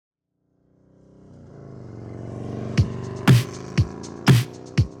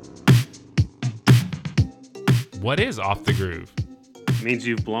What is off the groove? It means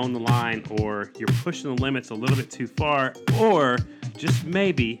you've blown the line, or you're pushing the limits a little bit too far, or just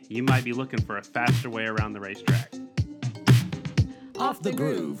maybe you might be looking for a faster way around the racetrack. Off the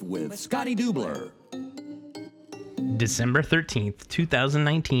Groove with Scotty Dubler. December 13th,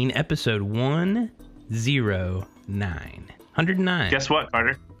 2019, episode 109. 109. Guess what,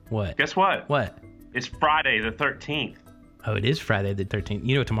 Carter? What? Guess what? What? It's Friday the 13th. Oh, it is Friday the 13th.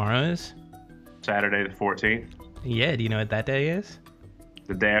 You know what tomorrow is? Saturday the 14th. Yeah, do you know what that day is?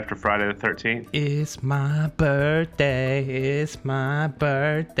 The day after Friday the 13th. It's my birthday. It's my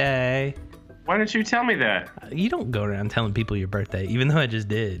birthday. Why didn't you tell me that? You don't go around telling people your birthday, even though I just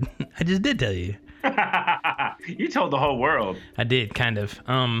did. I just did tell you. You told the whole world. I did, kind of.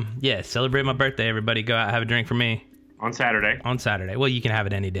 Yeah, celebrate my birthday, everybody. Go out, have a drink for me. On Saturday. On Saturday. Well, you can have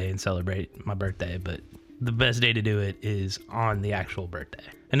it any day and celebrate my birthday, but the best day to do it is on the actual birthday.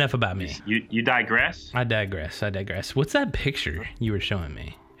 Enough about me. You digress? I digress. What's that picture you were showing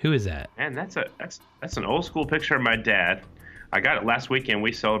me? Who is that? Man, that's an old school picture of my dad. I got it last weekend.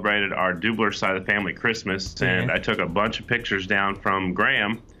 We celebrated our Dubler side of the family Christmas, and I took a bunch of pictures down from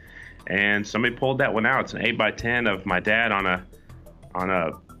Graham, and somebody pulled that one out. It's an 8x10 of my dad on a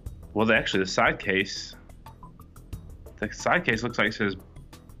well, actually the side case. The side case looks like it says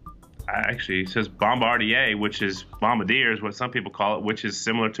Bombardier, which is Bombardier is what some people call it, which is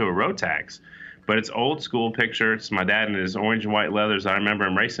similar to a Rotax. But it's old school picture. It's my dad in his orange and white leathers. I remember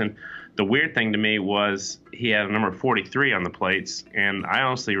him racing. The weird thing to me was he had a number 43 on the plates, and I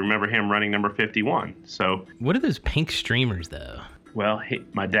honestly remember him running number 51. So, what are those pink streamers, though? Well,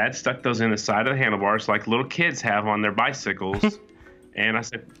 my dad stuck those in the side of the handlebars like little kids have on their bicycles. And I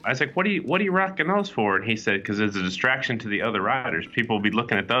said, what are you rocking those for? And he said, because it's a distraction to the other riders. People will be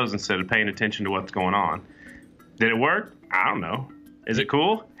looking at those instead of paying attention to what's going on. Did it work? I don't know. Is it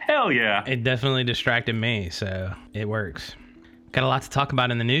cool? Hell yeah. It definitely distracted me, so it works. Got a lot to talk about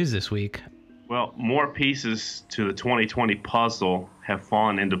in the news this week. Well, more pieces to the 2020 puzzle have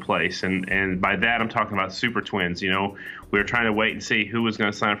fallen into place. And by that, I'm talking about Super Twins. You know, we were trying to wait and see who was going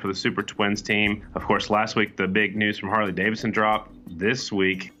to sign for the Super Twins team. Of course, last week, the big news from Harley-Davidson dropped. This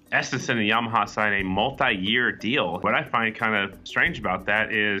week, Estenson and Yamaha signed a multi-year deal. What I find kind of strange about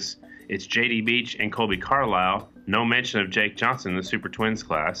that is it's JD Beach and Colby Carlisle. No mention of Jake Johnson in the Super Twins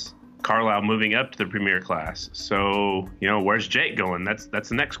class. Carlisle moving up to the Premier class. So, you know, where's Jake going? That's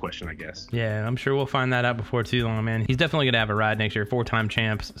the next question, I guess. Yeah, I'm sure we'll find that out before too long, man. He's definitely going to have a ride next year. 4-time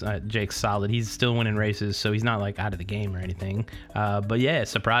champs. Jake's solid. He's still winning races, so he's not like out of the game or anything. But yeah,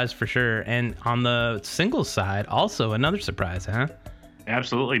 surprise for sure. And on the singles side, also another surprise, huh?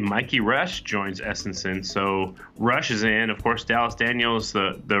 Absolutely. Mikey Rush joins Estenson. So Rush is in. Of course, Dallas Daniels,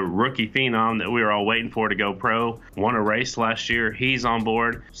 the rookie phenom that we were all waiting for to go pro, won a race last year. He's on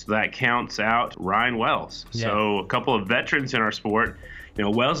board. So that counts out Ryan Wells. Yeah. So a couple of veterans in our sport. You know,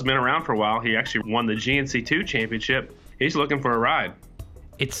 Wells has been around for a while. He actually won the GNC2 championship. He's looking for a ride.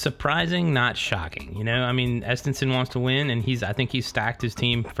 It's surprising, not shocking. You know, I mean, Estenson wants to win, and I think he's stacked his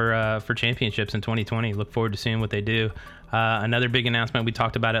team for championships in 2020. Look forward to seeing what they do. Another big announcement, we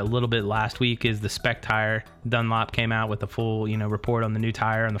talked about it a little bit last week, is the spec tire. Dunlop came out with a full, report on the new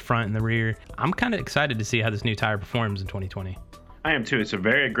tire on the front and the rear. I'm kind of excited to see how this new tire performs in 2020. I am too. It's a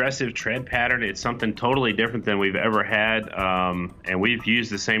very aggressive tread pattern. It's something totally different than we've ever had, and we've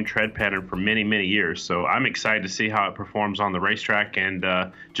used the same tread pattern for many, many years. So I'm excited to see how it performs on the racetrack, and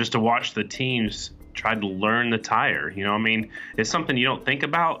just to watch the teams try to learn the tire. You know, I mean, it's something you don't think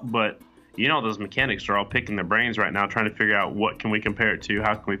about, but you know, those mechanics are all picking their brains right now, trying to figure out what can we compare it to,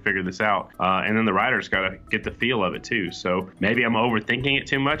 how can we figure this out, and then the riders got to get the feel of it too. So maybe I'm overthinking it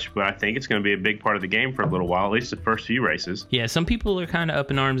too much, but I think it's going to be a big part of the game for a little while, at least the first few races. Yeah, some people are kind of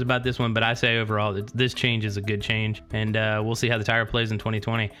up in arms about this one, but I say overall that this change is a good change, and we'll see how the tire plays in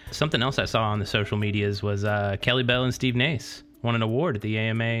 2020. Something else I saw on the social medias was Kelly Bell and Steve Nace won an award at the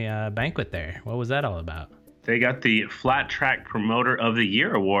AMA banquet there. What was that all about? They got the Flat Track Promoter of the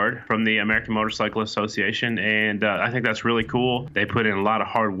Year award from the American Motorcycle Association, and I think that's really cool. They put in a lot of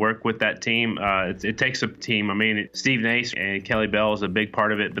hard work with that team. It takes a team. I mean, Steve Nace and Kelly Bell is a big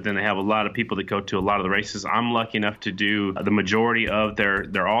part of it, but then they have a lot of people that go to a lot of the races. I'm lucky enough to do the majority of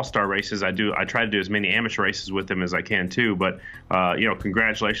their all-star races. I try to do as many amateur races with them as I can too, but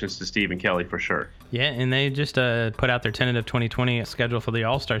congratulations to Steve and Kelly for sure. Yeah, and they just put out their tentative 2020 schedule for the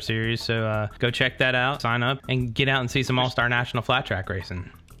All-Star Series, so go check that out, sign up, and get out and see some All-Star National Flat Track racing.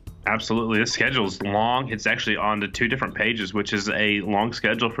 Absolutely. The schedule's long. It's actually on the 2 different pages, which is a long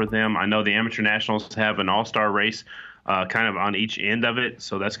schedule for them. I know the Amateur Nationals have an all-star race kind of on each end of it,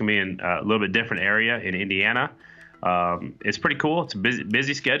 so that's going to be in a little bit different area in Indiana. It's pretty cool. It's a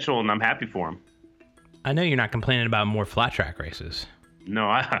busy schedule, and I'm happy for them. I know you're not complaining about more flat track races. No,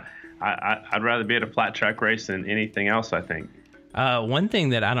 I'd rather be at a flat track race than anything else, I think. One thing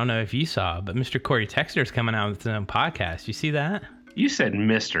that I don't know if you saw, but Mr. Corey Texter's coming out with his own podcast. You see that? You said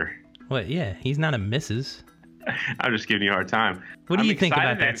Mr. What? Yeah, he's not a Mrs. I'm just giving you a hard time. What do you think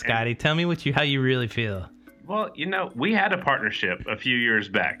about that, Scotty? Tell me how you really feel. Well, we had a partnership a few years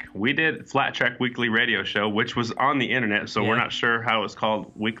back. We did Flat Track Weekly Radio Show, which was on the internet, so we're not sure how it's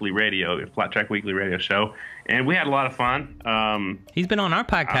called Weekly Radio, Flat Track Weekly Radio Show. And we had a lot of fun. He's been on our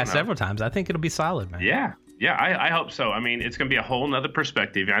podcast several times. I think it'll be solid, man. Yeah. Yeah, I hope so. I mean, it's going to be a whole nother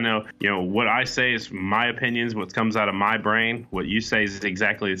perspective. I know, what I say is my opinions, what comes out of my brain. What you say is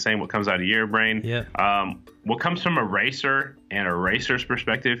exactly the same, what comes out of your brain. Yeah. What comes from a racer and a racer's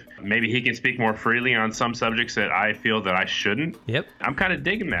perspective, maybe he can speak more freely on some subjects that I feel that I shouldn't. Yep. I'm kind of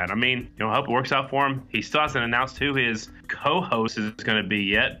digging that. I mean, I hope it works out for him. He still hasn't announced who his co-host is going to be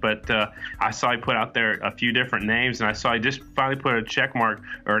yet, but I saw he put out there a few different names, and I saw he just finally put a check mark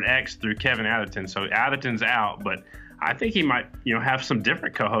or an X through Kevin Atherton. So Atherton's out, but I think he might, have some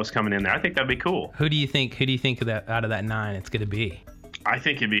different co-hosts coming in there. I think that'd be cool. Who do you think of that out of that 9 it's going to be? I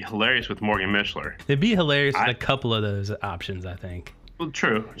think it'd be hilarious with Morgan Mishler. It'd be hilarious with a couple of those options, I think. Well,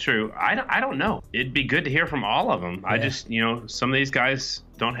 true. I don't know. It'd be good to hear from all of them. Yeah. I just, some of these guys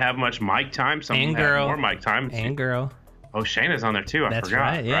don't have much mic time. Some of them have more mic time. And girl. Oh, Shayna's on there too. I forgot.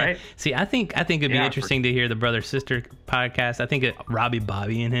 Right, yeah. Right? See, I think it'd be interesting to hear the brother-sister podcast. I think Robbie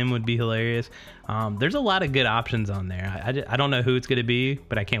Bobby and him would be hilarious. There's a lot of good options on there. I don't know who it's going to be,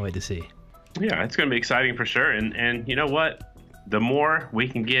 but I can't wait to see. Yeah, it's going to be exciting for sure. And you know what? The more we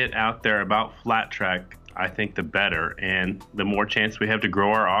can get out there about flat track, I think the better, and the more chance we have to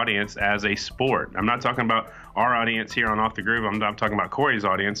grow our audience as a sport. I'm not talking about our audience here on Off the Groove. I'm talking about Corey's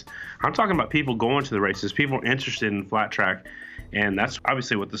audience. I'm talking about people going to the races, people interested in flat track, and that's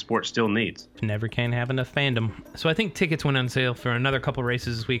obviously what the sport still needs. Never can have enough fandom. So I think tickets went on sale for another couple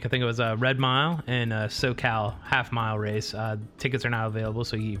races this week. I think it was a Red Mile and a SoCal half mile race. Tickets are now available,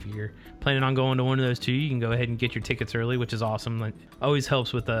 so if you're planning on going to one of those two, you can go ahead and get your tickets early, which is awesome. It always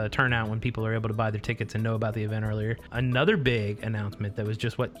helps with the turnout when people are able to buy their tickets and know about the event earlier. Another big announcement that was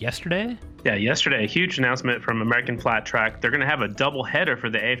just, yesterday? Yeah, yesterday, a huge announcement from American Flat Track. They're going to have a double header for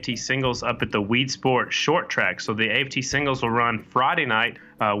the AFT singles up at the Weed Sport short track. So the AFT singles will run Friday night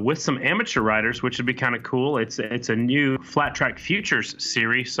with some amateur riders, which would be kind of cool. It's a new Flat Track Futures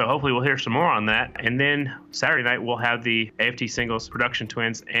series, so hopefully we'll hear some more on that. And then Saturday night we'll have the AFT singles production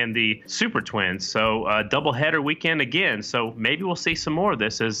twins and the super twins. So double header weekend again. So maybe we'll see some more of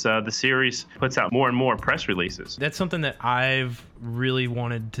this as the series puts out more and more press releases. That's something that I've really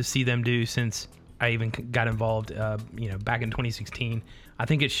wanted to see them do since I even got involved, back in 2016. I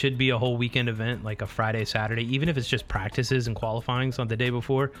think it should be a whole weekend event, like a Friday, Saturday, even if it's just practices and qualifyings on the day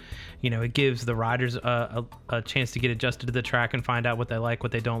before. It gives the riders a chance to get adjusted to the track and find out what they like,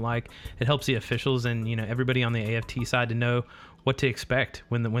 what they don't like. It helps the officials and, everybody on the AFT side to know what to expect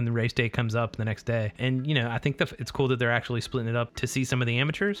when the race day comes up the next day. And, I think it's cool that they're actually splitting it up to see some of the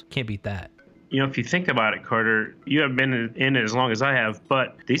amateurs. Can't beat that. If you think about it, Carter, you have been in it as long as I have,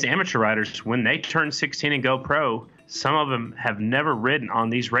 but these amateur riders, when they turn 16 and go pro, some of them have never ridden on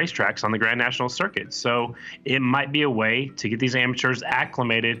these racetracks on the Grand National Circuit. So it might be a way to get these amateurs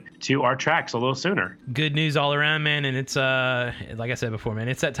acclimated to our tracks a little sooner. Good news all around, man. And it's, like I said before, man,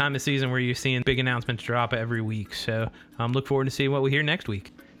 it's that time of season where you're seeing big announcements drop every week. So look forward to seeing what we hear next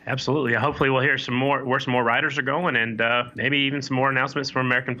week. Absolutely. Hopefully we'll hear some more where some more riders are going, and maybe even some more announcements from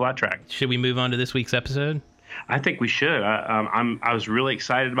American Flat Track. Should we move on to this week's episode? I think we should. I was really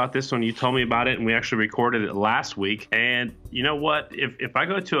excited about this one. You told me about it, and we actually recorded it last week. And you know what? If I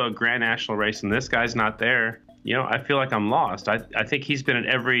go to a Grand National race and this guy's not there, I feel like I'm lost. I think he's been at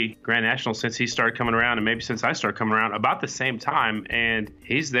every Grand National since he started coming around, and maybe since I started coming around about the same time, and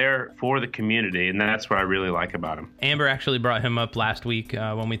he's there for the community, and that's what I really like about him. Amber actually brought him up last week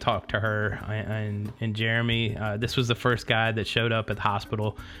when we talked to her and Jeremy. This was the first guy that showed up at the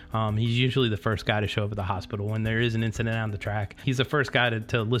hospital. He's usually the first guy to show up at the hospital when there is an incident on the track. He's the first guy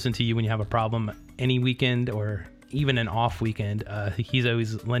to listen to you when you have a problem any weekend or even an off weekend. He's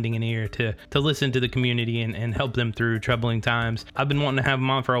always lending an ear to listen to the community and help them through troubling times. I've been wanting to have him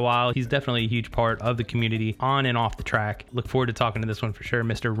on for a while. He's definitely a huge part of the community on and off the track. Look forward to talking to this one for sure.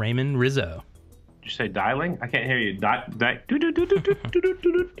 Mr. Raymond Rizzo. Did you say dialing? I can't hear you.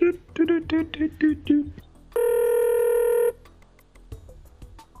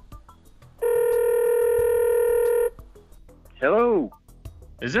 Hello.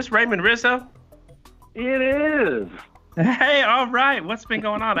 Is this Raymond Rizzo? It is. Hey, all right. What's been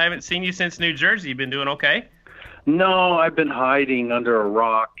going on? I haven't seen you since New Jersey. You been doing okay? No, I've been hiding under a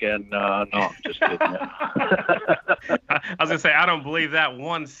rock, and no, I'm just kidding. I was gonna say I don't believe that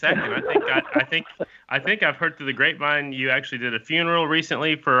 1 second. I think I've heard through the grapevine you actually did a funeral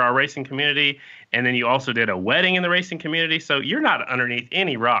recently for our racing community, and then you also did a wedding in the racing community. So you're not underneath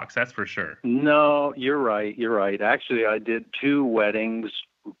any rocks, that's for sure. No, you're right. You're right. Actually, I did 2 weddings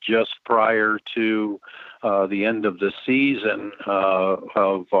just prior to the end of the season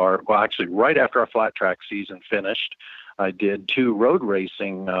actually, right after our flat track season finished. I did 2 road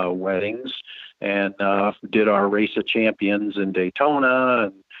racing weddings and did our Race of Champions in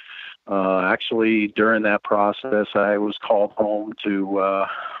Daytona. And actually, during that process, I was called home to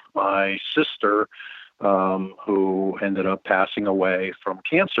my sister, who ended up passing away from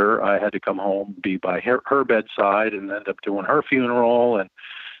cancer. I had to come home, be by her bedside, and end up doing her funeral. And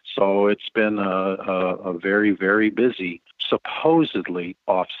so it's been a very, very busy, supposedly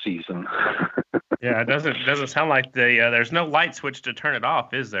off season. Yeah, it doesn't sound like there's no light switch to turn it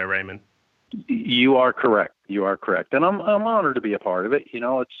off, is there, Raymond? You are correct. You are correct. And I'm honored to be a part of it. You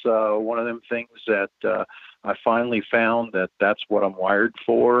know, it's one of them things that I finally found that that's what I'm wired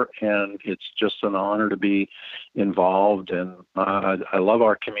for. And it's just an honor to be involved. And I love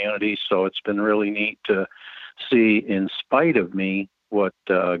our community. So it's been really neat to see, in spite of me, what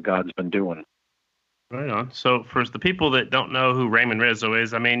God's been doing. Right on. So for the people that don't know who Raymond Rizzo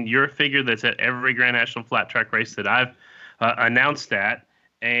is, I mean, you're a figure that's at every Grand National Flat Track race that I've announced at.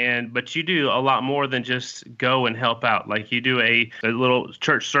 But you do a lot more than just go and help out. Like you do a little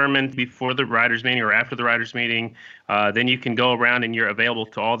church sermon before the riders meeting or after the riders meeting. Then you can go around and you're available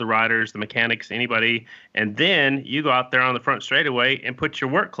to all the riders, the mechanics, anybody. And then you go out there on the front straightaway and put your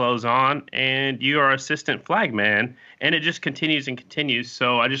work clothes on and you are assistant flagman. And it just continues and continues.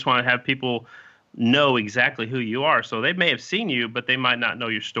 So I just want to have people know exactly who you are. So they may have seen you, but they might not know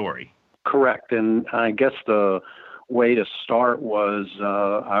your story. Correct. And I guess the way to start was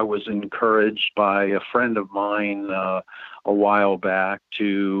I was encouraged by a friend of mine a while back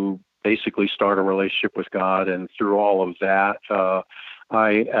to basically start a relationship with God. And through all of that,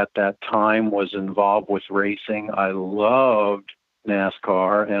 I, at that time, was involved with racing. I loved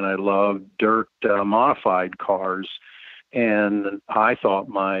NASCAR and I loved dirt modified cars. And I thought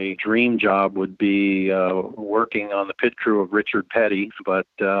my dream job would be working on the pit crew of Richard Petty, but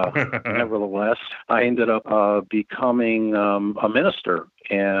nevertheless, I ended up becoming a minister.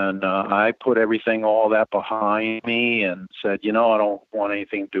 And I put all that behind me and said, I don't want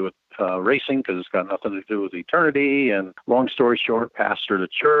anything to do with racing because it's got nothing to do with eternity. And long story short, pastored a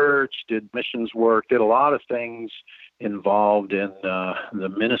church, did missions work, did a lot of things involved in the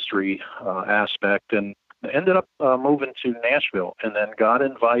ministry aspect. And ended up moving to Nashville and then got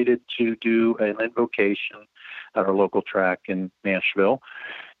invited to do an invocation at our local track in Nashville.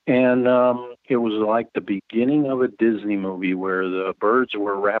 And it was like the beginning of a Disney movie where the birds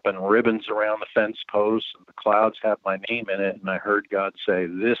were wrapping ribbons around the fence posts and the clouds had my name in it. And I heard God say,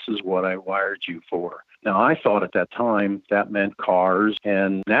 "This is what I wired you for." Now, I thought at that time that meant cars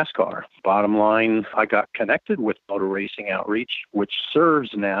and NASCAR. Bottom line, I got connected with Motor Racing Outreach, which serves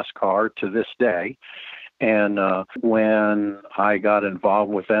NASCAR to this day. And when I got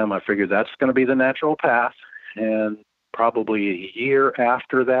involved with them, I figured that's going to be the natural path. And probably a year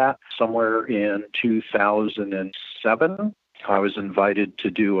after that, somewhere in 2007, I was invited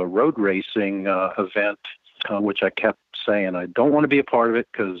to do a road racing event, which I kept saying I don't want to be a part of it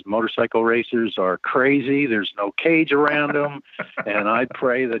because motorcycle racers are crazy. There's no cage around them. And I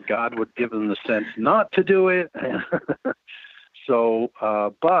pray that God would give them the sense not to do it. So,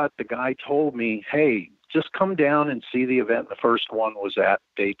 but the guy told me, "Hey, just come down and see the event." The first one was at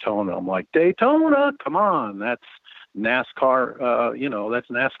Daytona. I'm like, Daytona? Come on. That's NASCAR, that's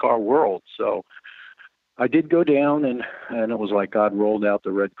NASCAR world. So I did go down and it was like God rolled out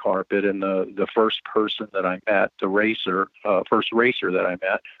the red carpet. And the first person that I met, first racer that I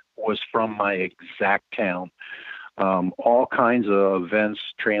met was from my exact town. All kinds of events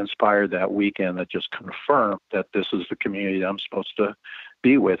transpired that weekend that just confirmed that this is the community that I'm supposed to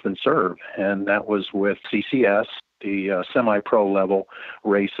be with and serve. And that was with CCS, the semi-pro level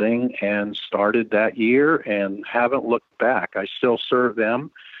racing, and started that year and haven't looked back. I still serve them.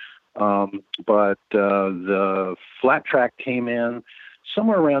 But the flat track came in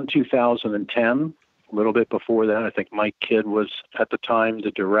somewhere around 2010. A little bit before that, I think Mike Kidd was at the time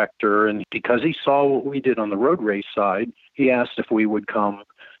the director. And because he saw what we did on the road race side, he asked if we would come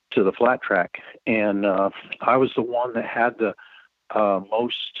to the flat track. And I was the one that had the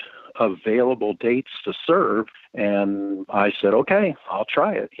most available dates to serve. And I said, okay, I'll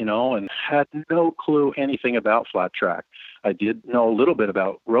try it, and had no clue anything about flat track. I did know a little bit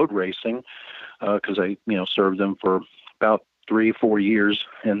about road racing. because I served them for about 3-4 years,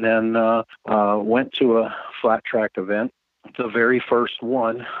 and then went to a flat track event. The very first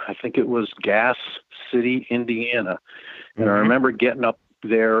one, I think it was Gas City, Indiana. And I remember getting up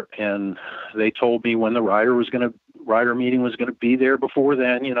there, and they told me when the rider meeting was going to be there before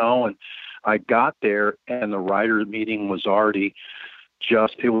then, and I got there, and the rider meeting was already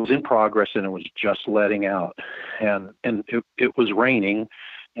it was in progress, and it was just letting out, and it was raining,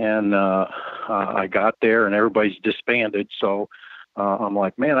 and I got there, and everybody's disbanded. So I'm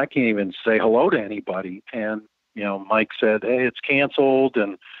like, man, I can't even say hello to anybody. And Mike said, hey, it's canceled,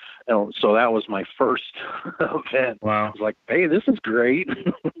 and so that was my first event. Wow. I was like, hey, this is great.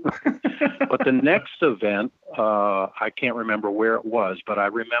 But the next event, I can't remember where it was, but I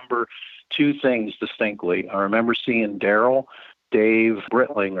remember two things distinctly. I remember seeing Dave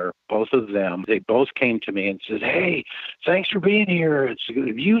Brittlinger, both of them. They both came to me and said, hey, thanks for being here.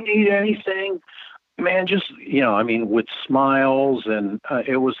 If you need anything, man, just, with smiles. And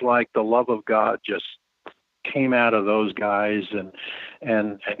it was like the love of God just came out of those guys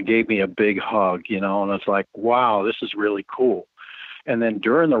and gave me a big hug, and it's like, wow, this is really cool. And then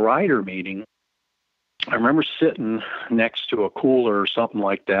during the rider meeting, I remember sitting next to a cooler or something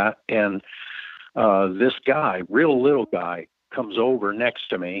like that, and this guy, real little guy, comes over next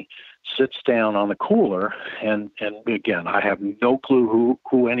to me, sits down on the cooler, and again, I have no clue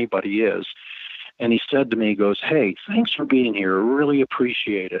who anybody is. And he said to me, he goes, hey, thanks for being here. Really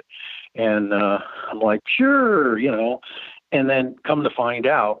appreciate it. And I'm like, sure, And then come to find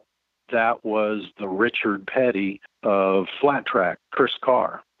out, that was the Richard Petty of flat track, Chris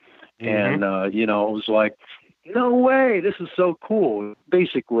Carr. And, it was like, no way, this is so cool.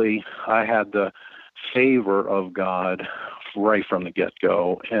 Basically, I had the favor of God right from the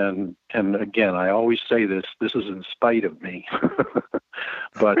get-go. And again, I always say this is in spite of me.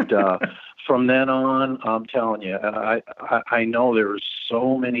 But from then on, I'm telling you, I know there's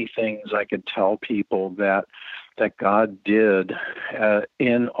so many things I could tell people that God did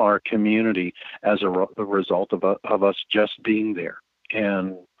in our community as a result of us just being there.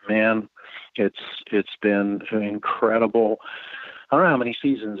 And man, it's been incredible. I don't know how many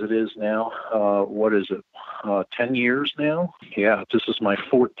seasons it is now. What is it? 10 years now? Yeah, this is my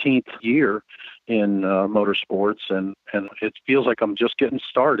 14th year in motorsports, and it feels like I'm just getting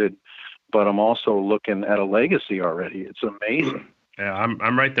started, but I'm also looking at a legacy already. It's amazing. Yeah,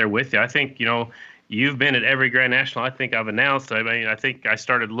 I'm right there with you. I think, you've been at every Grand National I think I've announced. I mean, I think I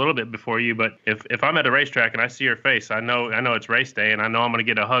started a little bit before you, but if I'm at a racetrack and I see your face, I know it's race day, and I know I'm going to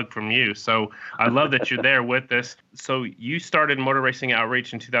get a hug from you. So I love that you're there with us. So you started Motor Racing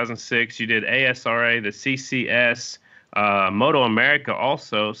Outreach in 2006. You did ASRA, the CCS, Moto America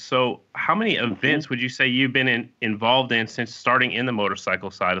also. So how many events would you say you've been involved in since starting in the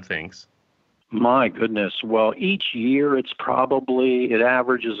motorcycle side of things? My goodness. Well, each year it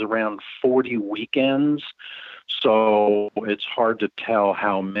averages around 40 weekends. So it's hard to tell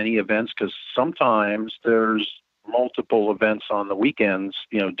how many events, because sometimes there's multiple events on the weekends,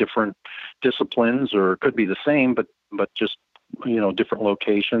 different disciplines, or it could be the same, but just, different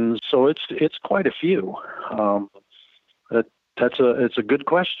locations. So it's quite a few. It's a good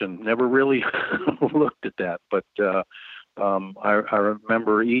question. Never really looked at that, but, I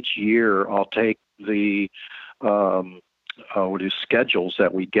remember each year I'll take the schedules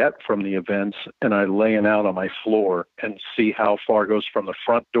that we get from the events, and I lay it out on my floor and see how far it goes from the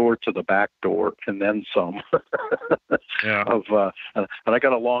front door to the back door, and then some. Yeah. And I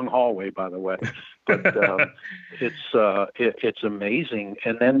got a long hallway, by the way, but it's amazing.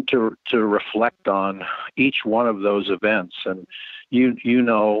 And then to reflect on each one of those events, and you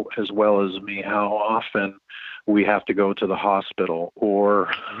know as well as me how often we have to go to the hospital,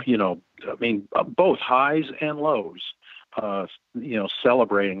 or, both highs and lows,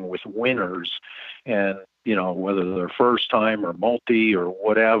 celebrating with winners, and, whether they're first time or multi or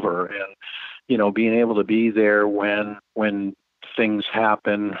whatever, and, being able to be there when things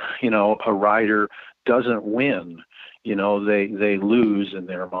happen, a rider doesn't win, they lose in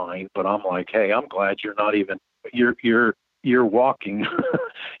their mind, but I'm like, hey, I'm glad you're not even, you're walking,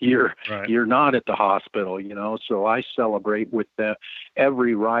 you're not at the hospital, so I celebrate with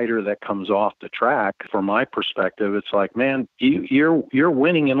every rider that comes off the track. From my perspective, it's like, man, you're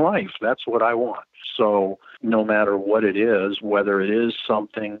winning in life. That's what I want. So no matter what it is, whether it is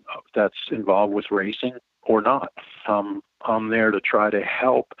something that's involved with racing or not, I'm there to try to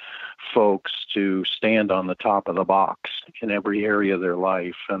help folks to stand on the top of the box in every area of their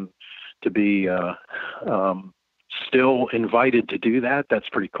life, and to be, still invited to do that, that's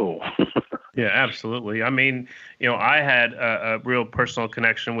pretty cool. Yeah, absolutely. I mean, I had a real personal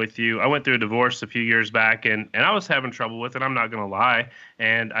connection with you. I went through a divorce a few years back, and I was having trouble with it. I'm not going to lie.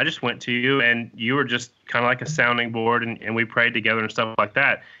 And I just went to you, and you were just kind of like a sounding board, and we prayed together and stuff like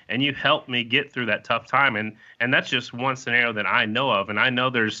that. And you helped me get through that tough time. And that's just one scenario that I know of. And I know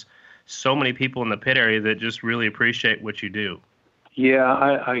there's so many people in the Pitt area that just really appreciate what you do. Yeah,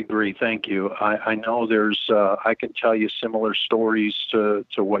 I agree. Thank you. I know I can tell you similar stories to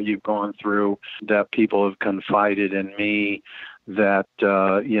what you've gone through, that people have confided in me, that,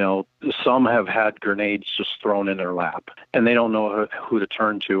 some have had grenades just thrown in their lap and they don't know who to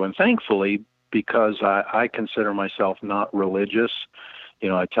turn to. And thankfully, because I consider myself not religious,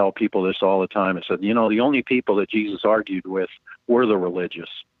 I tell people this all the time. I said, the only people that Jesus argued with were the religious.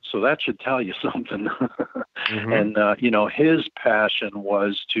 So that should tell you something. Mm-hmm. And, his passion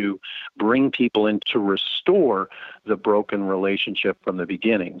was to bring people in to restore the broken relationship from the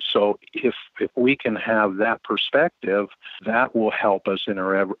beginning. So if we can have that perspective, that will help us in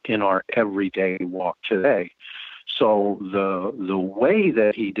our everyday walk today. So the way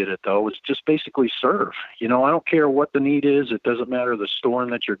that he did it, though, is just basically serve. I don't care what the need is. It doesn't matter the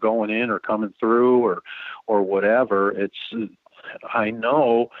storm that you're going in or coming through or whatever. I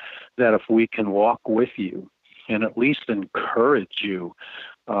know that if we can walk with you and at least encourage you,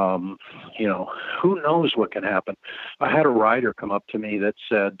 who knows what can happen. I had a writer come up to me that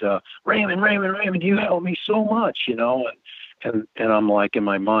said, Raymond, you helped me so much, and I'm like in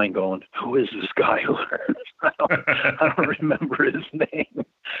my mind going, who is this guy? I don't remember his name.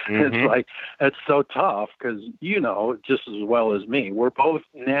 Mm-hmm. It's like, that's so tough because, just as well as me, we're both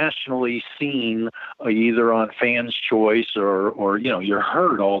nationally seen either on Fans Choice or you're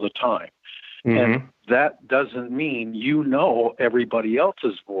heard all the time. Mm-hmm. And that doesn't mean everybody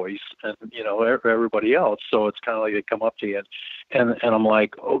else's voice and, everybody else. So it's kind of like they come up to you and I'm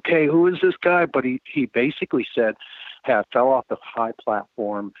like, okay, who is this guy? But he basically said, fell off the high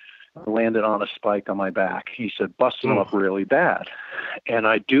platform, landed on a spike on my back. He said, busted him up really bad. And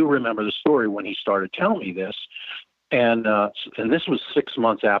I do remember the story when he started telling me this. And this was 6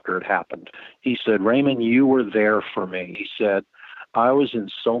 months after it happened. He said, Raymond, you were there for me. He said, I was in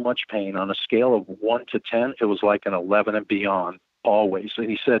so much pain. On a scale of 1 to 10, it was like an 11 and beyond, always. And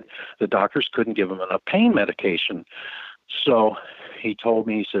he said the doctors couldn't give him enough pain medication. So he told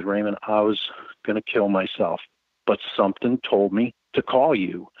me, he said, Raymond, I was going to kill myself, but something told me to call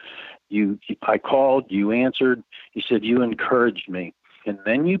you. I called, you answered. He said, you encouraged me. And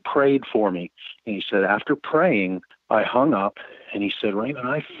then you prayed for me. And he said, after praying, I hung up. And he said, Raymond,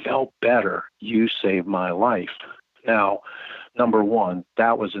 I felt better. You saved my life. Now, number one,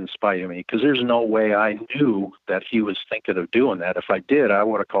 that was in spite of me, because there's no way I knew that he was thinking of doing that. If I did, I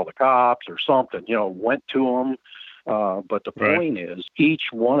would have called the cops or something, went to him. But the point is, each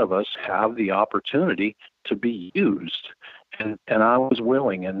one of us have the opportunity to be used. And I was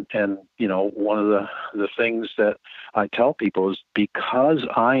willing. And one of the things that I tell people is, because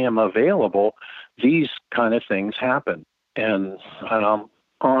I am available, these kind of things happen. And I'm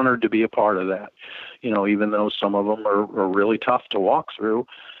honored to be a part of that. Even though some of them are really tough to walk through,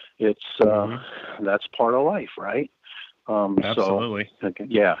 it's that's part of life, right? Absolutely. So,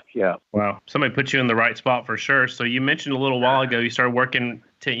 yeah. Wow. Somebody put you in the right spot for sure. So you mentioned a little while ago, you started working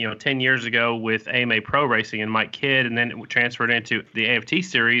 10 years ago with AMA Pro Racing and Mike Kidd, and then it transferred into the AFT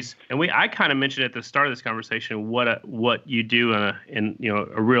series. And I kind of mentioned at the start of this conversation what you do in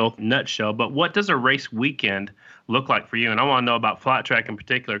a real nutshell. But what does a race weekend look like for you? And I want to know about flat track in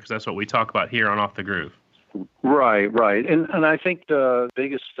particular, because that's what we talk about here on Off the Groove. Right. And I think the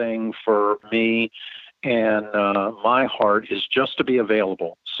biggest thing for me and my heart is just to be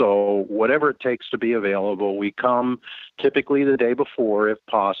available. So whatever it takes to be available, we come typically the day before if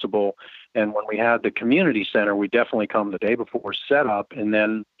possible. And when we had the community center, we definitely come the day before set up. And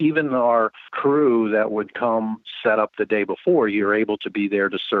then even our crew that would come set up the day before, you're able to be there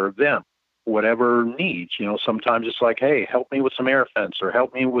to serve them. Whatever needs, sometimes it's like, hey, help me with some air fence or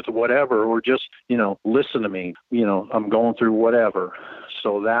help me with whatever, or just, listen to me, I'm going through whatever.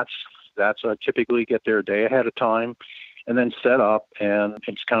 So that's typically get there a day ahead of time and then set up. And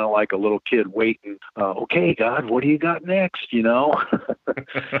it's kind of like a little kid waiting. Okay, God, what do you got next?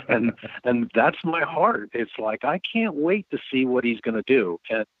 and that's my heart. It's like, I can't wait to see what he's going to do.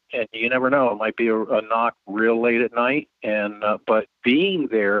 And you never know, it might be a knock real late at night. And, but being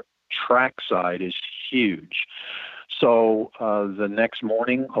there trackside is huge. So the next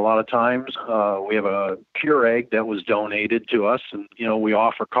morning, a lot of times, we have a pure egg that was donated to us, and we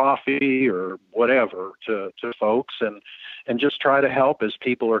offer coffee or whatever to folks, and just try to help as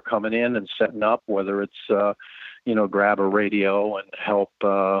people are coming in and setting up, whether it's grab a radio and help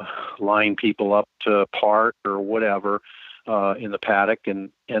line people up to park or whatever in the paddock,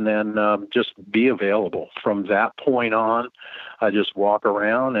 and then just be available. From that point on, I just walk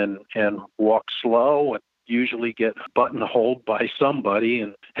around and walk slow, and usually get buttonholed by somebody,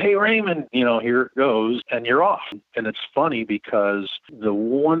 and hey, Raymond, here it goes, and you're off. And it's funny because the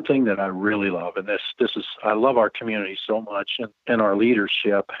one thing that I really love, and this is, I love our community so much, and our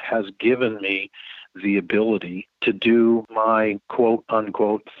leadership has given me the ability to do my quote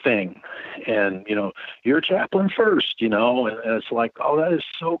unquote thing. And, you're a chaplain first, and it's like, oh, that is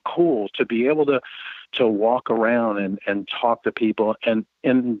so cool to be able to walk around and talk to people. And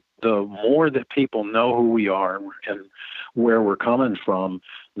the more that people know who we are and where we're coming from,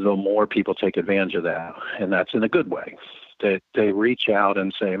 the more people take advantage of that. And that's in a good way. They reach out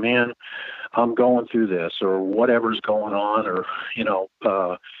and say, man, I'm going through this, or whatever's going on, or,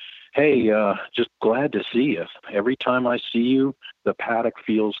 hey, just glad to see you. Every time I see you, the paddock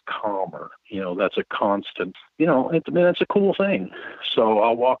feels calmer. That's a constant, that's a cool thing. So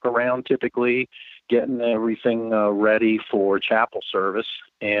I'll walk around typically getting everything ready for chapel service.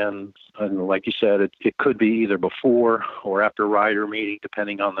 And like you said, it could be either before or after rider meeting,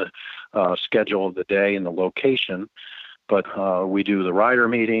 depending on the schedule of the day and the location. But we do the rider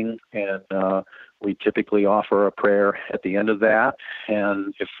meeting, and we typically offer a prayer at the end of that.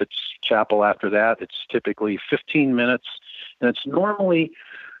 And if it's chapel after that, it's typically 15 minutes. And it's normally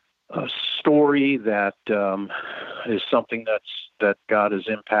a story that is something that God has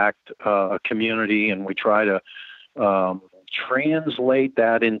impacted a community, and we try to translate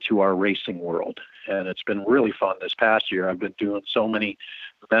that into our racing world. And it's been really fun this past year. I've been doing so many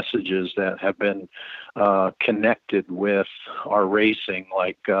messages that have been connected with our racing.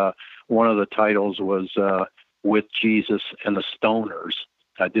 Like one of the titles was With Jesus and the Stoners.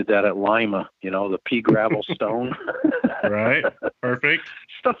 I did that at Lima, the pea gravel stone. Right. Perfect.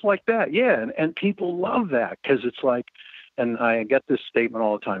 Stuff like that. Yeah. And people love that because it's like, and I get this statement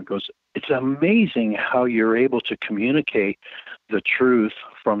all the time, it goes, it's amazing how you're able to communicate the truth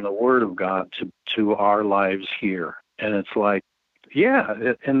from the Word of God to our lives here. And it's like, yeah,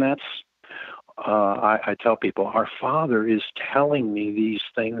 and that's, I tell people, our Father is telling me these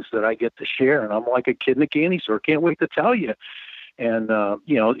things that I get to share, and I'm like a kid in a candy store. Can't wait to tell you. And,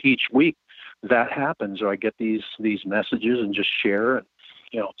 each week that happens, or I get these messages and just share it,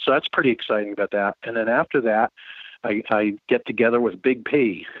 so that's pretty exciting about that. And then after that, I get together with Big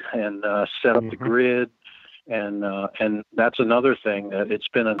P and set up the grid. And that's another thing, that it's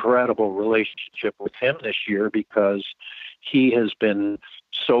been an incredible relationship with him this year, because he has been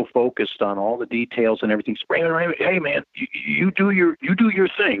so focused on all the details and everything. Raymond, hey man, you do your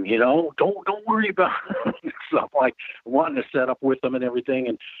thing, don't worry about it. So I'm like wanting to set up with them and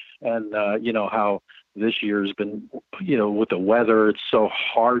everything. And how this year has been, with the weather, it's so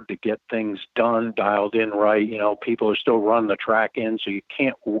hard to get things done, dialed in right. People are still running the track in, so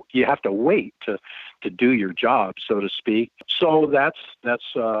you have to wait to do your job, so to speak. So that's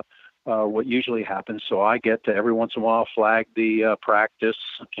what usually happens. So I get to every once in a while flag the practice,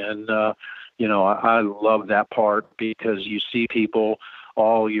 and I love that part, because you see people,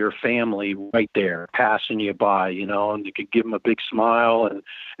 all your family right there passing you by, and you could give them a big smile,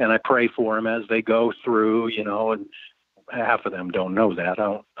 and I pray for them as they go through, and half of them don't know that.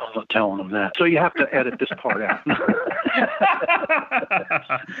 I'm not telling them that. So you have to edit this part out.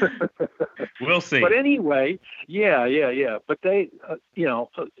 We'll see. But anyway, yeah. But they,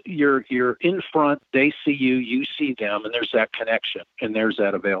 you're in front, they see you, you see them, and there's that connection, and there's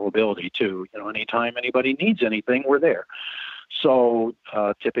that availability too. Anytime anybody needs anything, we're there. So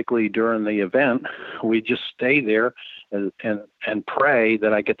typically during the event, we just stay there and pray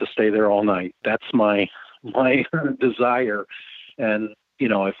that I get to stay there all night. That's my desire. And,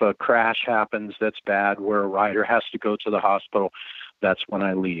 if a crash happens that's bad, where a rider has to go to the hospital, that's when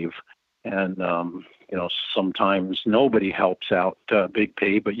I leave. And, sometimes nobody helps out Big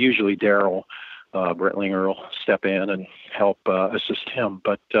P, but usually Daryl Brettlinger will step in and help assist him.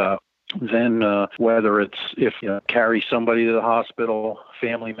 But then whether it's if carry somebody to the hospital,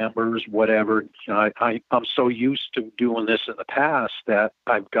 family members, whatever, I'm so used to doing this in the past that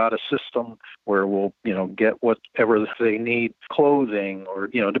I've got a system where we'll get whatever they need, clothing, or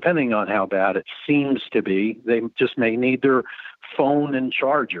depending on how bad it seems to be, they just may need their phone and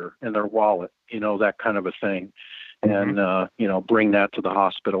charger and their wallet, that kind of a thing, and bring that to the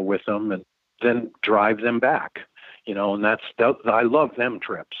hospital with them, and then drive them back. And I love them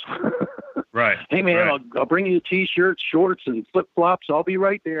trips. Right. Hey man, right. I'll bring you T-shirts, shorts, and flip flops. I'll be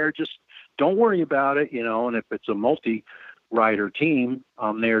right there. Just don't worry about it, And if it's a rider team,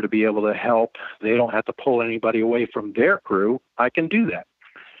 I'm there to be able to help. They don't have to pull anybody away from their crew. I can do that.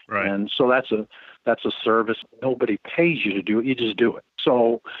 Right. And so that's a service. Nobody pays you to do it. You just do it.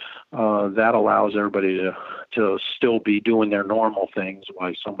 So that allows everybody to still be doing their normal things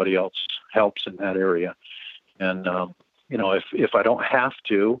while somebody else helps in that area. And, if I don't have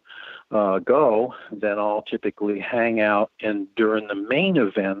to go, then I'll typically hang out. And during the main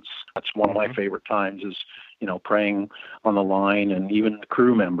events, that's one of my favorite times is, praying on the line, and even the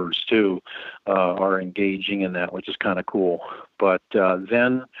crew members too are engaging in that, which is kind of cool. But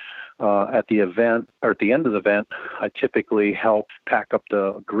then at the event, or at the end of the event, I typically help pack up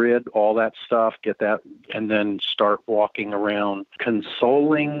the grid, all that stuff, get that, and then start walking around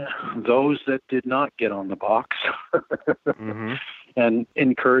consoling those that did not get on the box. And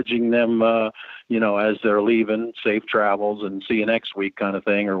encouraging them, as they're leaving, safe travels and see you next week kind of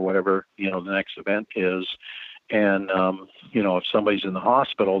thing, or whatever, the next event is. And, if somebody's in the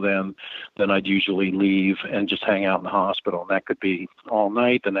hospital, then I'd usually leave and just hang out in the hospital. And that could be all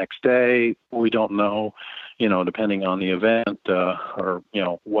night, the next day. We don't know, depending on the event or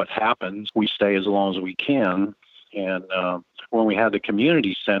what happens. We stay as long as we can. And when we had the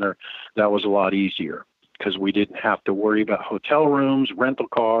community center, that was a lot easier, because we didn't have to worry about hotel rooms, rental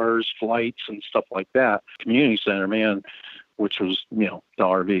cars, flights, and stuff like that. Community center, man, which was, the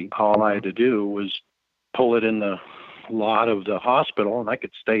RV, all I had to do was pull it in the lot of the hospital, and I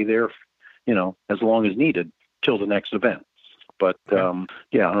could stay there, as long as needed till the next event. But, I don't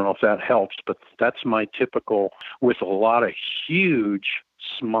know if that helps, but that's my typical, with a lot of huge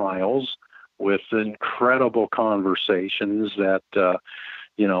smiles, with incredible conversations that,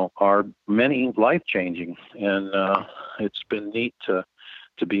 are many life-changing. And it's been neat to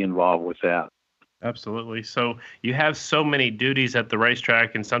be involved with that. Absolutely. So you have so many duties at the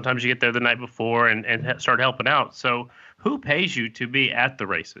racetrack, and sometimes you get there the night before and start helping out. So who pays you to be at the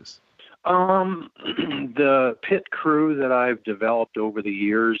races? The pit crew that I've developed over the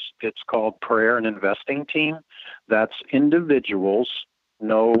years, it's called Prayer and Investing Team. That's individuals,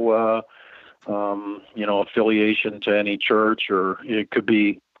 no affiliation to any church, or it could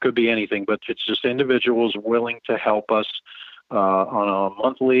be anything, but it's just individuals willing to help us on a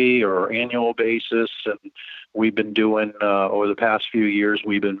monthly or annual basis. And we've been doing, over the past few years,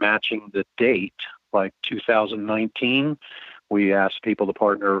 we've been matching the date. Like 2019, we asked people to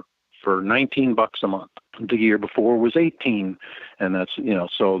partner for $19 a month. The year before was 18. And that's,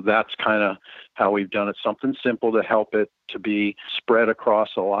 so that's kind of how we've done it. Something simple to help it to be spread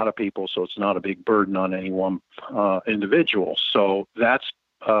across a lot of people, so it's not a big burden on any one individual. So that's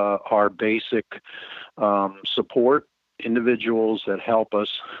our basic support, individuals that help us,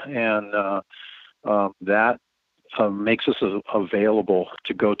 and that makes us available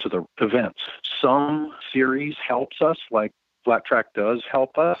to go to the events. Some series helps us, like Flat Track does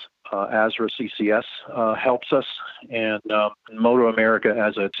help us. Azra CCS helps us, and Moto America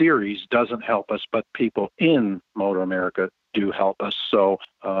as a series doesn't help us, but people in Moto America do help us. So,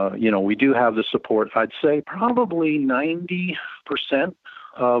 we do have the support. I'd say probably 90%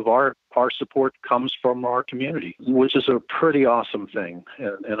 of our support comes from our community, which is a pretty awesome thing.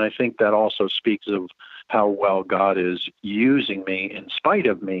 And I think that also speaks of how well God is using me in spite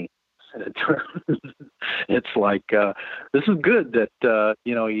of me. It's like, this is good that,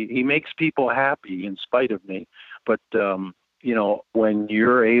 he makes people happy in spite of me. But, when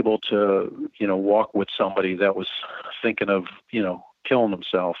you're able to, walk with somebody that was thinking of, killing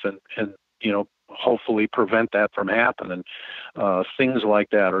himself and hopefully prevent that from happening, things like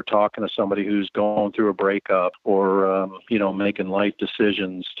that, or talking to somebody who's going through a breakup, or, making life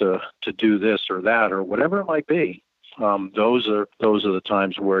decisions to do this or that, or whatever it might be. Those are the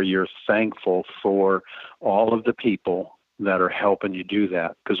times where you're thankful for all of the people that are helping you do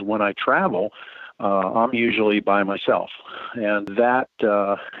that. Because when I travel, I'm usually by myself, and that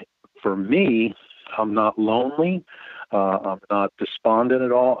for me, I'm not lonely. I'm not despondent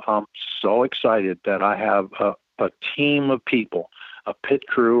at all. I'm so excited that I have a team of people, a pit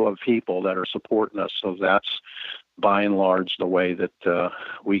crew of people that are supporting us. So that's by and large the way that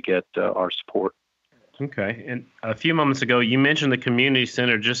we get our support. Okay. And a few moments ago, you mentioned the community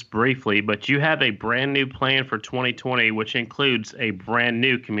center just briefly, but you have a brand new plan for 2020, which includes a brand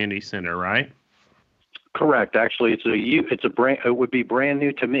new community center, right? Correct. Actually, it would be brand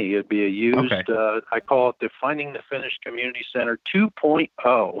new to me. It'd be a used, okay. I call it the Finding the Finished Community Center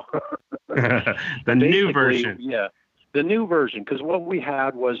 2.0. The new version. Yeah. The new version, because what we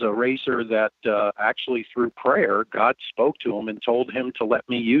had was a racer that actually through prayer, God spoke to him and told him to let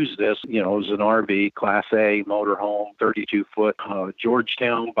me use this. You know, it was an RV, Class A, motorhome, 32-foot,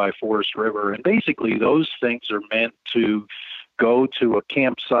 Georgetown by Forest River. And basically those things are meant to go to a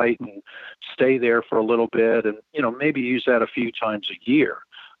campsite and stay there for a little bit and, you know, maybe use that a few times a year.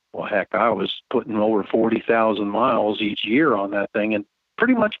 Well, heck, I was putting over 40,000 miles each year on that thing and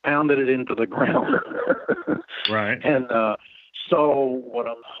pretty much pounded it into the ground. Right. And so what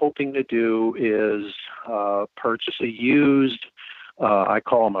I'm hoping to do is purchase a used, I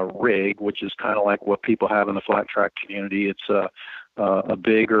call them a rig, which is kind of like what people have in the flat track community. It's a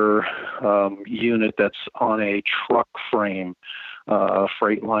bigger unit that's on a truck frame,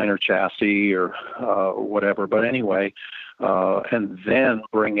 Freightliner chassis or whatever. But anyway, and then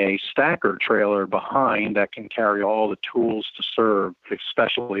bring a stacker trailer behind that can carry all the tools to serve,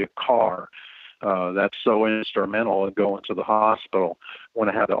 especially a car. That's so instrumental in going to the hospital. When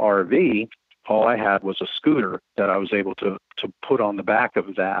I had the RV, all I had was a scooter that I was able to put on the back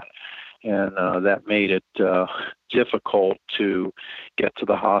of that. And that made it difficult to get to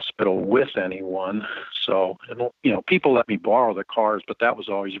the hospital with anyone. So, you know, people let me borrow the cars, but that was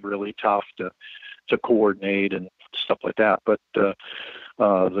always really tough to coordinate and stuff like that. But the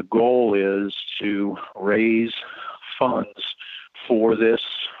goal is to raise funds for this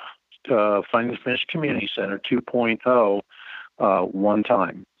Find the Finish Community Center 2.0 one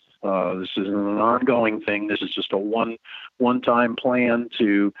time. This isn't an ongoing thing. This is just a one-time plan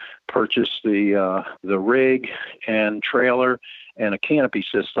to purchase the rig and trailer and a canopy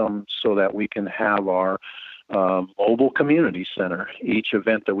system so that we can have our mobile community center. Each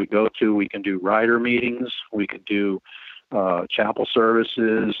event that we go to, we can do rider meetings, we can do chapel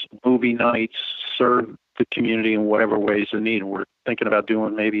services, movie nights, serve the community in whatever ways they need. And we're thinking about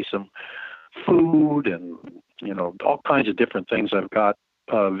doing maybe some food and, you know, all kinds of different things I've got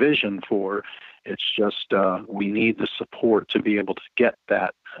vision for. It's just we need the support to be able to get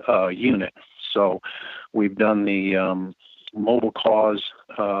that unit. So we've done the Mobile Cause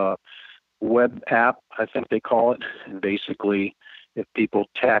web app, I think they call it. And basically, if people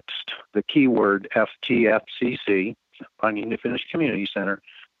text the keyword FTFCC, Finding the Finish Community Center,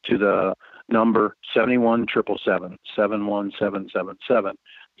 to the number 71777,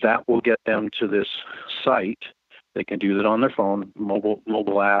 that will get them to this site. They can do that on their phone,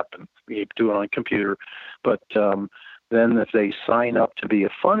 mobile app, and you can do it on a computer. But then if they sign up to be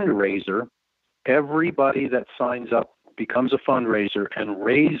a fundraiser, everybody that signs up becomes a fundraiser and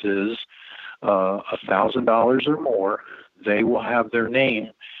raises $1,000 or more, they will have their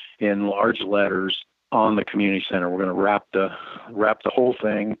name in large letters on the community center. We're going to wrap the whole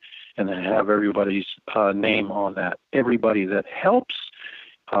thing and then have everybody's name on that. Everybody that helps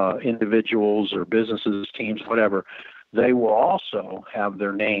individuals or businesses, teams, whatever, they will also have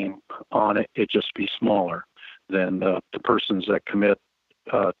their name on it. It just be smaller than the persons that commit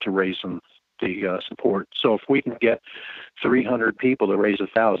to raising the support. So if we can get 300 people to raise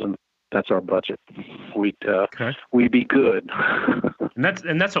 1,000, that's our budget. We'd be good.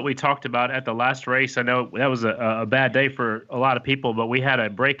 and that's what we talked about at the last race. I know that was a bad day for a lot of people, but we had a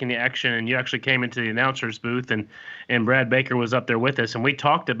break in the action, and you actually came into the announcer's booth, and Brad Baker was up there with us, and we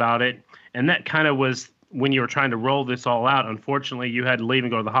talked about it. And that kind of was when you were trying to roll this all out. Unfortunately, you had to leave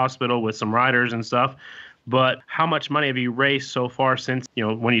and go to the hospital with some riders and stuff. But how much money have you raised so far since, you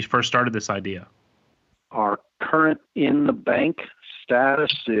know, when you first started this idea? Our current in the bank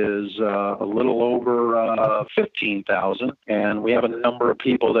status is a little over 15,000, and we have a number of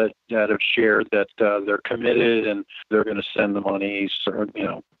people that have shared that they're committed and they're going to send the money, you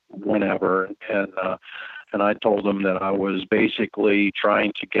know, whenever. And I told them that I was basically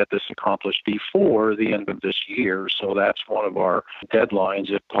trying to get this accomplished before the end of this year. So that's one of our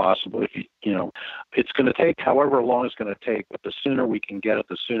deadlines, if possible. You know, it's going to take however long it's going to take, but the sooner we can get it,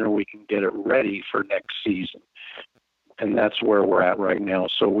 the sooner we can get it ready for next season. And that's where we're at right now.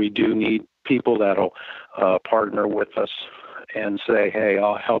 So we do need people that'll partner with us and say, hey,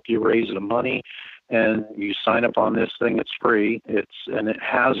 I'll help you raise the money. And you sign up on this thing, it's free. And it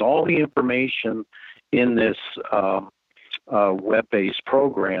has all the information in this web-based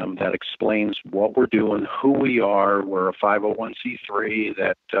program that explains what we're doing, who we are. We're a 501c3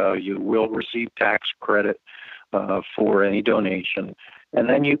 that you will receive tax credit for any donation. And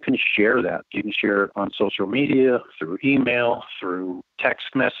then you can share that. You can share it on social media, through email, through text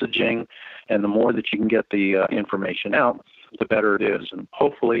messaging. And the more that you can get the information out, the better it is. And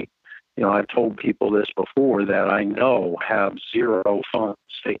hopefully, you know, I've told people this before that I know have zero funds.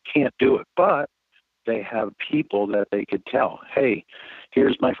 They can't do it, but they have people that they could tell, hey,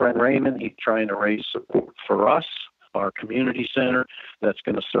 here's my friend Raymond. He's trying to raise support for us. our community center that's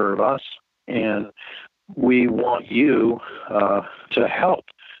going to serve us. And we want you to help.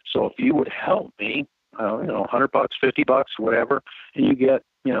 So if you would help me, $100, $50, whatever, and you get,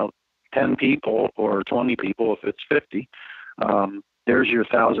 10 people or 20 people, if it's 50, there's your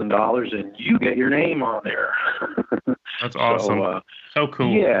 $1,000 and you get your name on there. That's awesome. So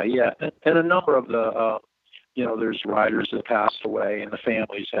cool. Yeah. And a number of the, there's riders that passed away and the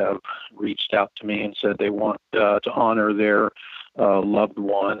families have reached out to me and said they want to honor their loved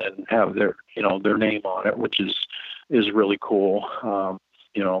one and have their name on it, which is really cool.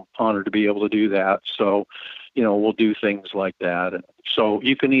 Honored to be able to do that. So, we'll do things like that. And so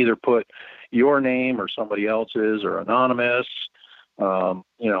you can either put your name or somebody else's or anonymous,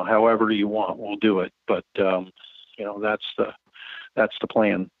 however you want, we'll do it. But, that's the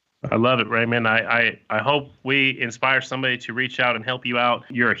plan. I love it, Raymond. I hope we inspire somebody to reach out and help you out.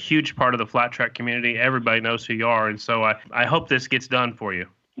 You're a huge part of the flat track community. Everybody knows who you are. And so I hope this gets done for you.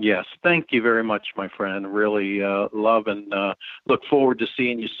 Yes. Thank you very much, my friend. Really love and look forward to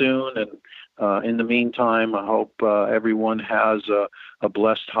seeing you soon. And in the meantime, I hope everyone has a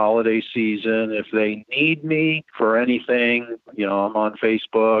blessed holiday season. If they need me for anything, I'm on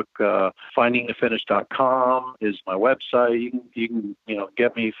Facebook. Findingthefinish.com is my website. You can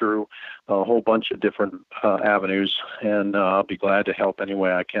get me through a whole bunch of different avenues, and I'll be glad to help any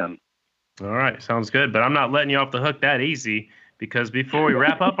way I can. All right. Sounds good. But I'm not letting you off the hook that easy. Because before we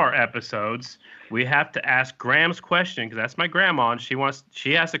wrap up our episodes, we have to ask Graham's question, because that's my grandma, and she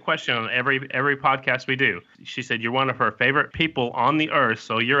asks a question on every podcast we do. She said you're one of her favorite people on the earth,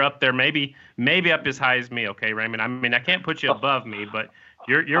 so you're up there, maybe up as high as me, okay, Raymond? I mean, I can't put you above me, but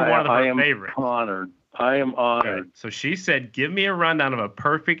you're one of her favorites. I am honored. Okay. So she said, give me a rundown of a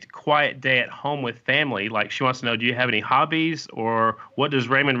perfect quiet day at home with family. Like, she wants to know, do you have any hobbies, or what does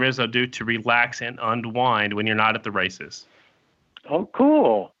Raymond Rizzo do to relax and unwind when you're not at the races? Oh,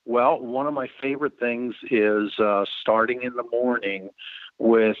 cool. Well, one of my favorite things is starting in the morning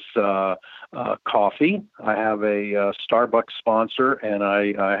with coffee. I have a Starbucks sponsor, and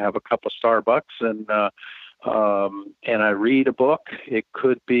I have a cup of Starbucks, and I read a book.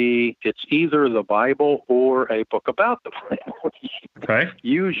 It's either the Bible or a book about the Bible, okay,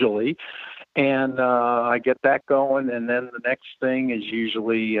 usually. And I get that going, and then the next thing is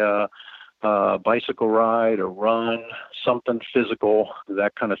usually bicycle ride or run, something physical,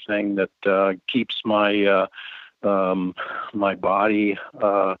 that kind of thing that keeps my my body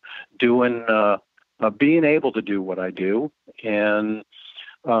doing, being able to do what I do, and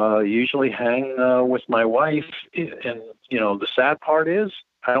usually hang with my wife. And the sad part is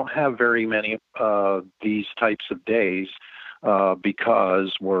I don't have very many these types of days.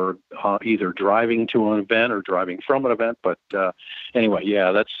 Because we're either driving to an event or driving from an event. But anyway,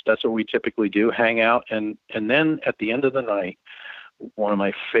 yeah, that's what we typically do, hang out. And then at the end of the night, one of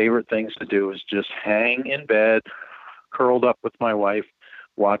my favorite things to do is just hang in bed, curled up with my wife,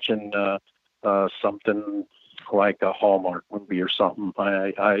 watching something like a Hallmark movie or something.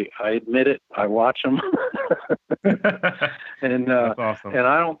 I admit it. I watch them. And that's awesome. And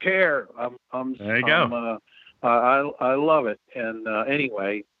I don't care. There you go. I love it. And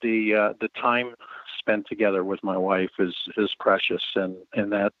anyway, the time spent together with my wife is precious, and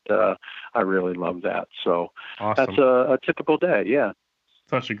that I really love that. So awesome. That's a typical day. Yeah.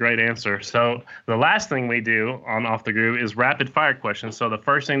 Such a great answer. So the last thing we do on Off the Groove is rapid fire questions. So the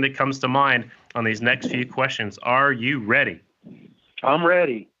first thing that comes to mind on these next few questions, are you ready? I'm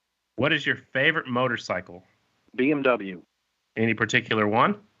ready. What is your favorite motorcycle? BMW. Any particular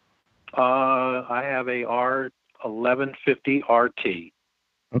one? I have a R1150 RT.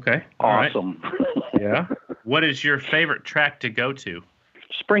 Okay. Awesome. Right. Yeah. What is your favorite track to go to?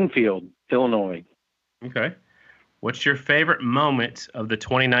 Springfield, Illinois. Okay. What's your favorite moment of the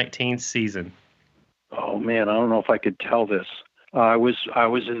 2019 season? Oh man, I don't know if I could tell this. I was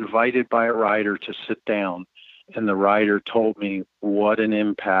invited by a rider to sit down, and the rider told me what an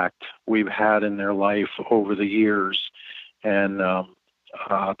impact we've had in their life over the years. And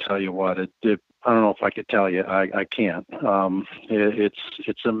I'll tell you what, I don't know if I could tell you. I can't.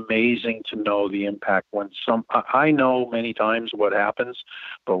 It's amazing to know the impact when I know many times what happens,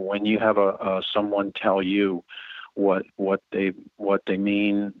 but when you have someone tell you what they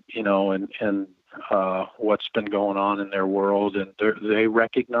mean, and what's been going on in their world, and they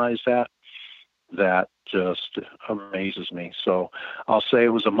recognize that just amazes me. So I'll say it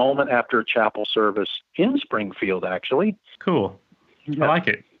was a moment after a chapel service in Springfield, actually. Cool. Yeah. I like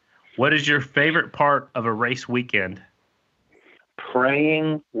it. What is your favorite part of a race weekend?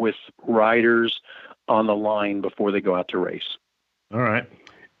 Praying with riders on the line before they go out to race. All right.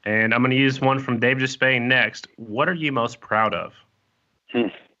 And I'm going to use one from Dave Despain next. What are you most proud of?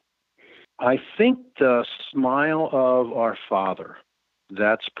 I think the smile of our Father.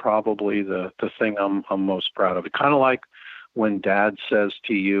 That's probably the thing I'm most proud of. Kind of like when Dad says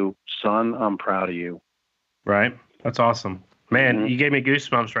to you, "Son, I'm proud of you." Right. That's awesome. Man, You gave me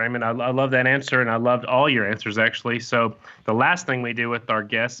goosebumps, Raymond. I love that answer, and I loved all your answers, actually. So the last thing we do with our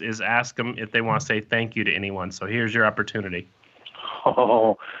guests is ask them if they want to say thank you to anyone. So here's your opportunity.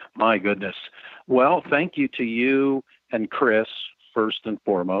 Oh, my goodness. Well, thank you to you and Chris, first and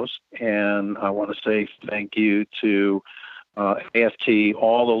foremost. And I want to say thank you to AFT,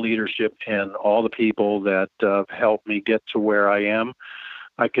 all the leadership, and all the people that helped me get to where I am.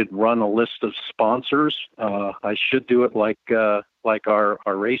 I could run a list of sponsors. I should do it like our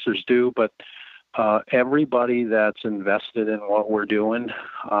racers do, but everybody that's invested in what we're doing,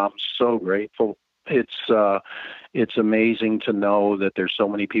 I'm so grateful. It's amazing to know that there's so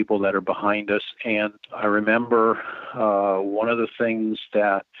many people that are behind us. And I remember one of the things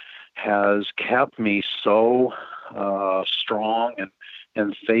that has kept me so strong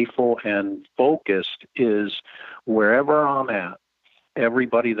and faithful and focused is wherever I'm at,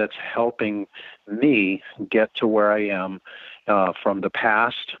 everybody that's helping me get to where I am, from the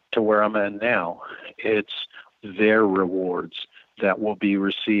past to where I'm at now, it's their rewards that will be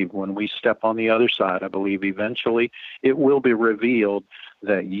received when we step on the other side. I believe eventually it will be revealed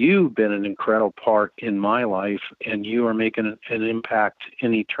that you've been an incredible part in my life, and you are making an impact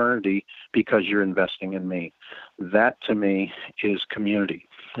in eternity because you're investing in me. That to me is community.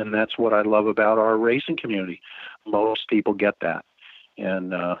 And that's what I love about our racing community. Most people get that.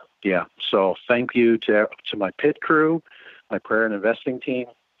 And so thank you to my pit crew, my prayer and investing team.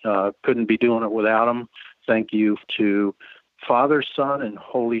 Couldn't be doing it without them. Thank you to Father, Son, and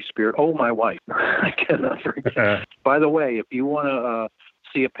Holy Spirit. Oh, my wife. I cannot forget. By the way, if you want to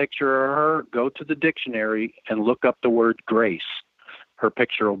see a picture of her, go to the dictionary and look up the word grace. Her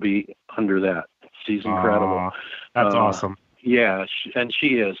picture will be under that. She's incredible. That's awesome. Yeah, and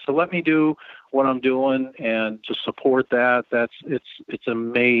she is. So let me do what I'm doing and to support that. It's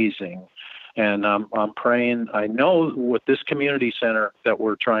amazing. And I'm praying. I know with this community center that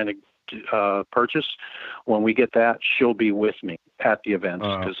we're trying to purchase, when we get that, she'll be with me at the events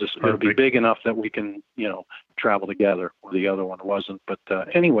because it'll be big enough that we can, travel together. Where the other one wasn't. But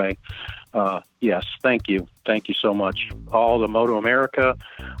anyway, yes, thank you so much. All the Moto America,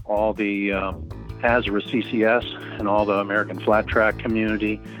 all the Azra CCS, and all the American Flat Track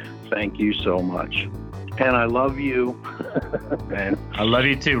community. Thank you so much. And I love you. Man, I love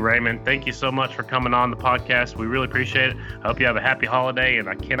you too, Raymond. Thank you so much for coming on the podcast. We really appreciate it. I hope you have a happy holiday, and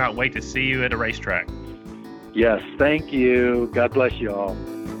I cannot wait to see you at a racetrack. Yes, thank you. God bless you all.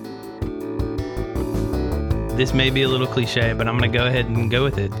 This may be a little cliche, but I'm going to go ahead and go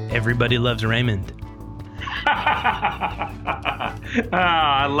with it. Everybody loves Raymond.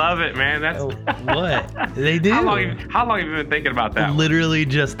 I love it, man. That's what they do. How long have you been thinking about that? Literally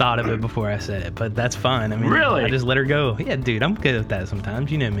just thought of it before I said it, but that's fine. I mean, really, I just let her go. Yeah, dude, I'm good at that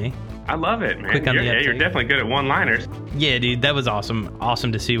sometimes. You know me. I love it, man. You're definitely good at one-liners. Yeah, dude, that was awesome.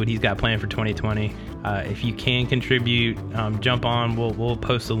 Awesome to see what he's got planned for 2020. If you can contribute, jump on. We'll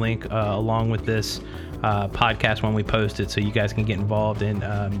post a link along with this podcast when we post it, so you guys can get involved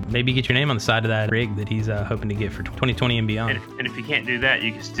and maybe get your name on the side of that rig that he's hoping to get for 2020 and beyond. And if you can't do that,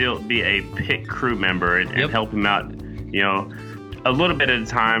 you can still be a pit crew member and help him out. A little bit at a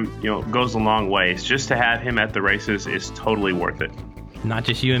time, goes a long way. It's just to have him at the races is totally worth it. Not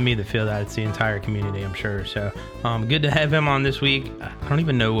just you and me that feel that, it's the entire community, I'm sure. So good to have him on this week. I don't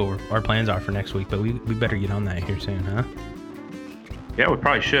even know what our plans are for next week, but we better get on that here soon, huh? Yeah, we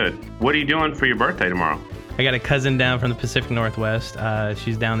probably should. What are you doing for your birthday tomorrow? I got a cousin down from the Pacific Northwest.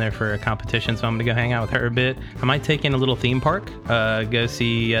 She's down there for a competition, so I'm going to go hang out with her a bit. I might take in a little theme park, go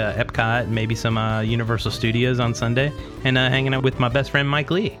see Epcot, maybe some Universal Studios on Sunday, and hanging out with my best friend Mike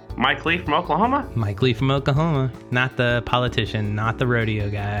Lee. Mike Lee from Oklahoma? Mike Lee from Oklahoma. Not the politician, not the rodeo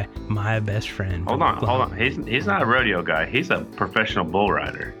guy. My best friend. Hold on. He's not a rodeo guy. He's a professional bull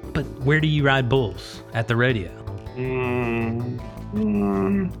rider. But where do you ride bulls? At the rodeo?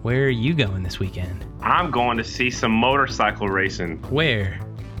 Where are you going this weekend? I'm going to see some motorcycle racing. Where?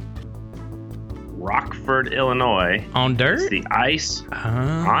 Rockford, Illinois. On dirt? It's the ice.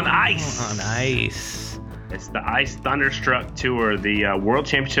 On ice. On ice. It's the Ice Thunderstruck Tour. The World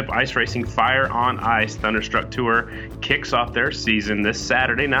Championship Ice Racing Fire on Ice Thunderstruck Tour kicks off their season this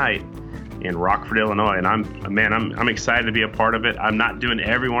Saturday night in Rockford, Illinois, and I'm excited to be a part of it. I'm not doing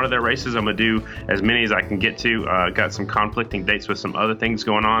every one of their races. I'm gonna do as many as I can get to. Got some conflicting dates with some other things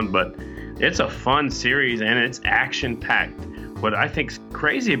going on, but it's a fun series and it's action packed. what I think's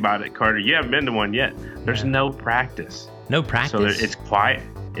crazy about it, Carter, you haven't been to one yet. There's no practice. No practice? So it's quiet.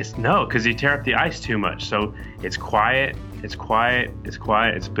 Because you tear up the ice too much. So it's quiet, it's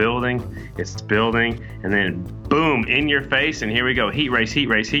building, and then boom, in your face, and here we go. Heat race.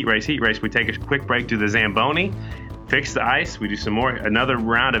 We take a quick break to the Zamboni, fix the ice. We do another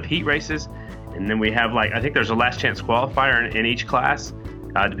round of heat races, and then we have I think there's a last chance qualifier in each class,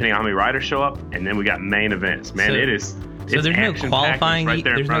 depending on how many riders show up, and then we got main events. Man, So there's no qualifying. Right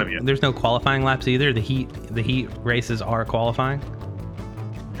there in front of you. There's no qualifying laps either. The heat races are qualifying.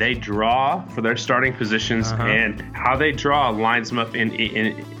 They draw for their starting positions, and how they draw lines them up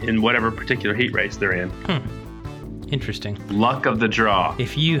in whatever particular heat race they're in. Interesting. Luck of the draw.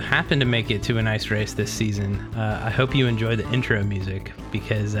 If you happen to make it to an ice race this season, I hope you enjoy the intro music,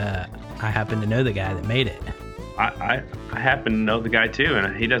 because I happen to know the guy that made it. I happen to know the guy too,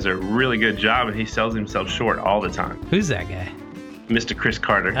 and he does a really good job, and he sells himself short all the time. Who's that guy? Mr. Chris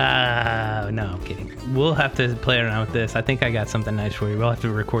Carter. No, I'm kidding. We'll have to play around with this. I think I got something nice for you. We'll have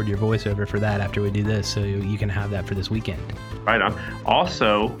to record your voiceover for that after we do this, so you can have that for this weekend. Right on.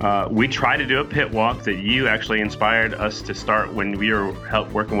 Also, we try to do a pit walk that you actually inspired us to start when we were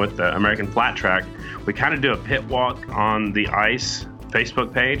working with the American Flat Track. We kind of do a pit walk on the ice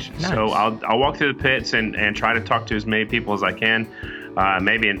Facebook page. Nice. So I'll walk through the pits and try to talk to as many people as I can.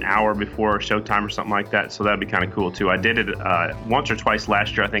 Maybe an hour before showtime or something like that. So that'd be kind of cool too. I did it once or twice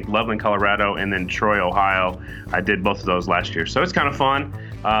last year. I think Loveland, Colorado, and then Troy, Ohio. I did both of those last year. So it's kind of fun.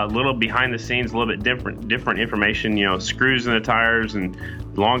 A little behind the scenes, a little bit different information. Screws in the tires and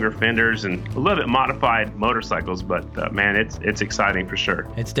longer fenders and a little bit modified motorcycles. But man, it's exciting for sure.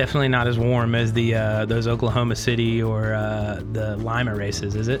 It's definitely not as warm as the those Oklahoma City or the Lima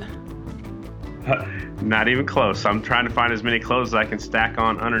races, is it? Not even close. I'm trying to find as many clothes as I can stack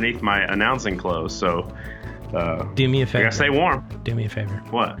on underneath my announcing clothes. So, do me a favor. I gotta stay warm. Do me a favor.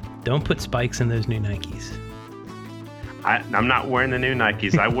 What? Don't put spikes in those new Nikes. I'm not wearing the new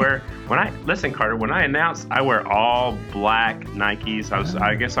Nikes. I wear listen, Carter. When I announce, I wear all black Nikes.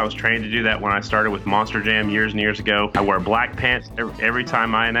 I guess I was trained to do that when I started with Monster Jam years and years ago. I wear black pants every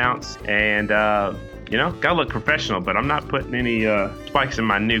time I announce, and gotta look professional, but I'm not putting any spikes in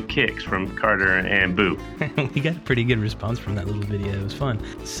my new kicks from Carter and Boo. We got a pretty good response from that little video. It was fun.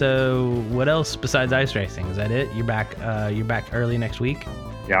 So what else besides ice racing? Is that it? You're back early next week?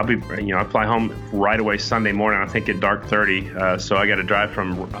 Yeah, I'll be, I fly home right away Sunday morning, I think at dark 30. So I got to drive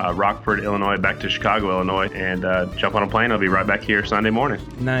from Rockford, Illinois, back to Chicago, Illinois, and jump on a plane. I'll be right back here Sunday morning.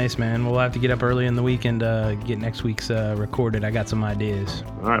 Nice, man. We'll have to get up early in the week and get next week's recorded. I got some ideas.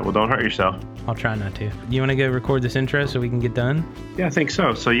 All right. Well, don't hurt yourself. I'll try not to. You want to go record this intro so we can get done? Yeah, I think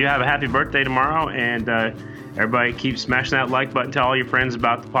so. So you have a happy birthday tomorrow, and everybody keep smashing that like button. Tell all your friends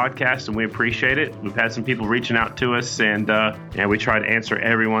about the podcast, and we appreciate it. We've had some people reaching out to us, and we try to answer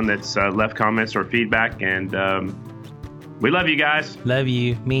everyone that's left comments or feedback, and we love you guys. Love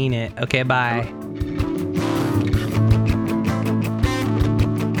you. Mean it. Okay, bye.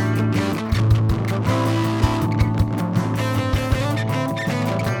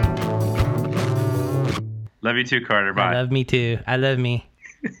 Love you too, Carter. Bye. I love me too. I love me.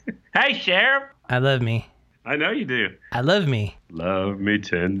 Hey, Sheriff. I love me. I know you do. I love me. Love me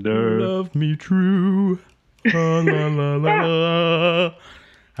tender. Love me true. La, la, la, la. All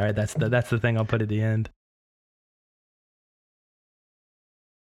right, that's the thing I'll put at the end.